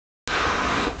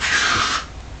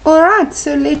Right,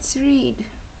 so let's read.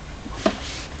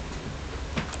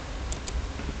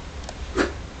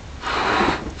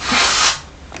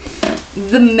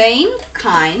 The main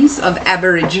kinds of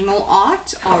Aboriginal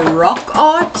art are rock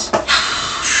art,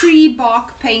 tree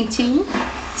bark painting,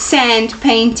 sand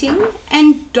painting,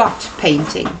 and dot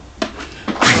painting.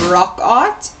 Rock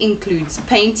art includes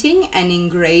painting and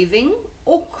engraving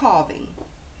or carving.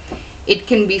 It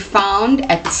can be found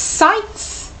at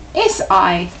sites,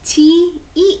 SITES,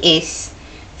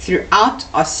 throughout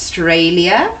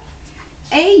Australia,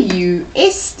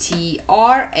 AUSTRALIA,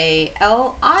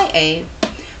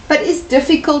 but is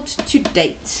difficult to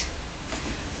date.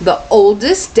 The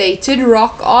oldest dated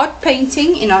rock art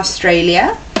painting in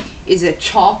Australia is a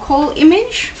charcoal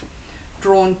image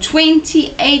drawn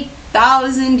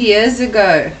 28,000 years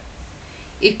ago.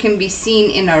 It can be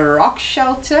seen in a rock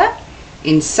shelter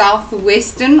in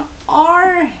southwestern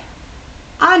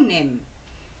Arnhem,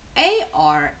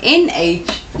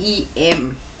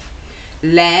 ARNHEM,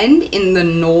 land in the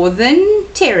Northern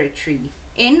Territory,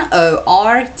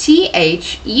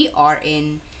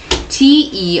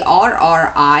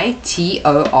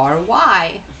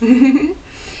 NORTHERRITORY.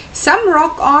 Some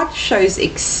rock art shows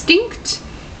extinct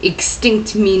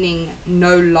meaning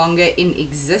no longer in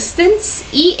existence,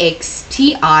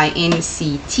 EXTINCT,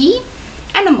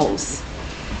 animals.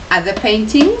 Other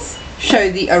paintings show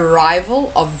the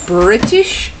arrival of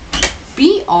British,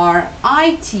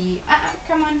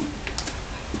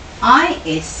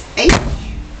 ISH,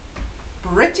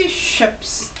 British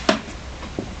ships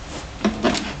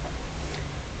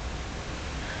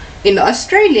in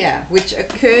Australia, which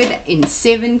occurred in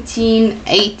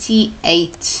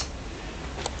 1788.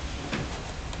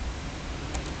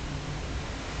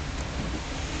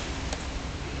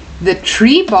 The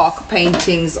tree bark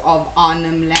paintings of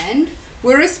Arnhem Land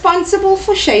were responsible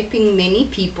for shaping many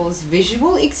people's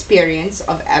visual experience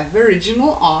of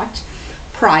Aboriginal art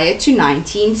prior to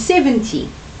 1970.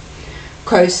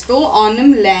 Coastal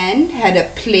Arnhem Land had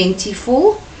a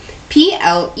plentiful,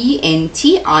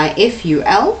 PLENTIFUL,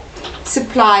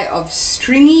 supply of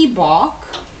stringy bark,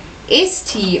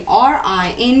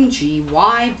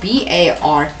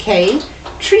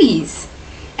 STRINGYBARK, trees,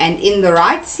 and in the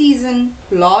right season,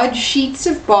 large sheets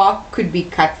of bark could be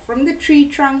cut from the tree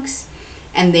trunks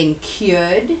and then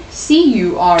cured,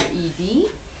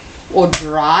 CURED, or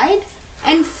dried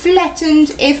and flattened,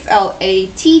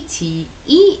 FLATTENED,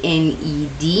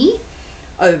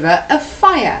 over a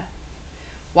fire.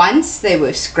 Once they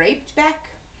were scraped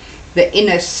back, the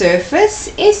inner surface,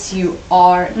 SURFACE,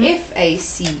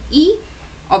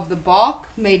 of the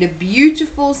bark made a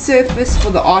beautiful surface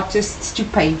for the artists to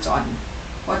paint on.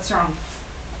 What's wrong?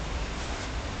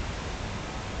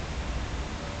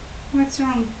 What's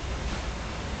wrong?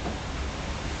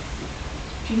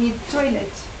 Do you need the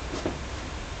toilet?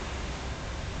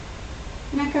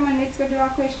 Now come on, let's go do our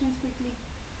questions quickly.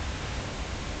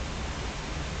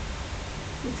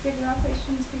 Let's go do our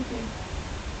questions quickly.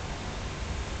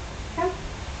 Come.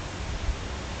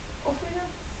 Off we go.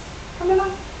 Come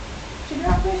along. To do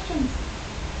our questions.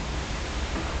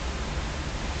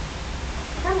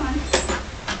 Come on.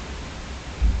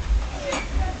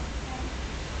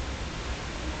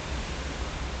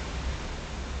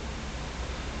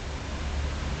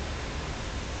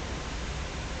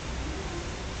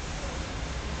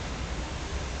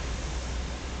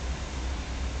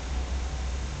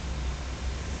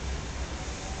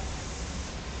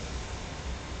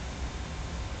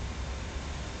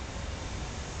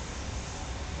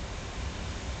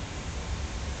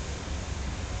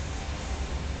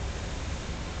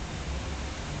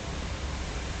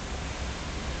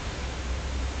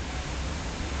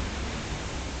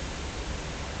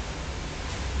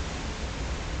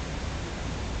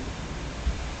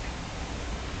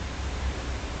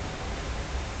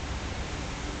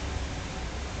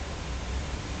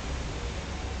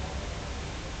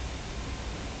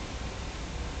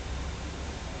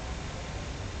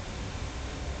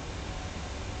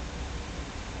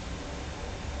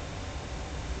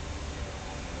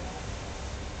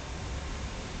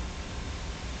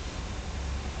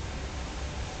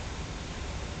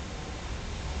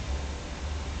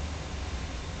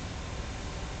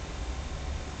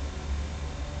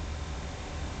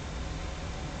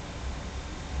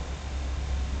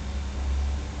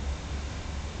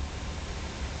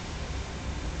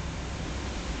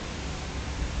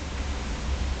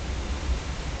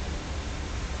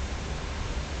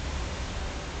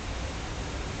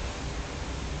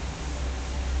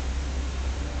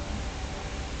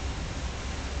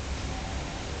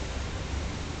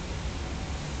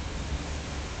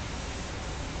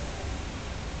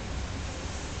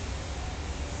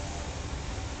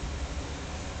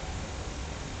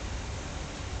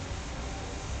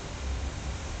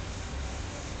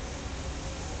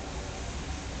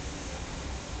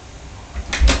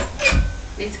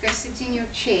 Let's go sit in your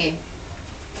chair.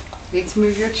 Let's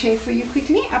move your chair for you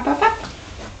quickly. Up, up, up.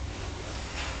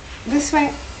 This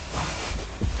way.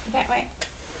 That way.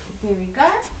 There we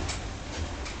go.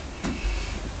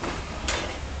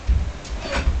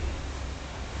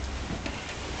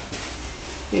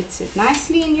 Let's sit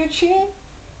nicely in your chair.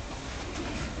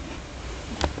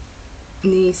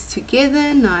 Knees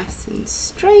together, nice and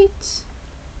straight.